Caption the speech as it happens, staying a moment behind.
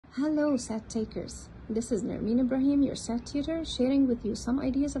Hello SAT takers, this is Nermeen Ibrahim, your SAT tutor, sharing with you some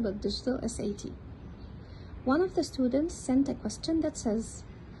ideas about digital SAT. One of the students sent a question that says,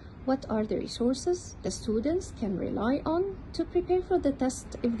 what are the resources the students can rely on to prepare for the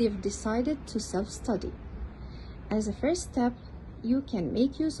test if they've decided to self-study? As a first step, you can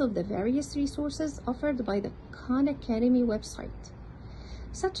make use of the various resources offered by the Khan Academy website,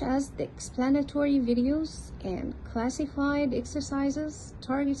 such as the explanatory videos and classified exercises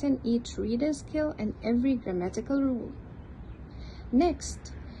targeting each reading skill and every grammatical rule.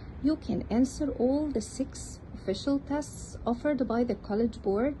 Next, you can answer all the 6 official tests offered by the College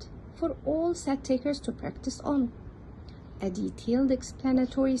Board for all SAT takers to practice on. A detailed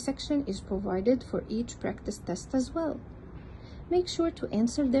explanatory section is provided for each practice test as well. Make sure to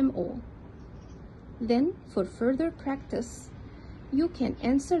answer them all. Then, for further practice, you can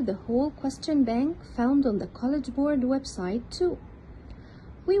answer the whole question bank found on the College Board website too.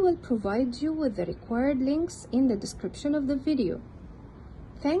 We will provide you with the required links in the description of the video.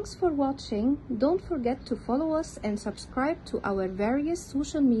 Thanks for watching. Don't forget to follow us and subscribe to our various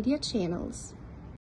social media channels.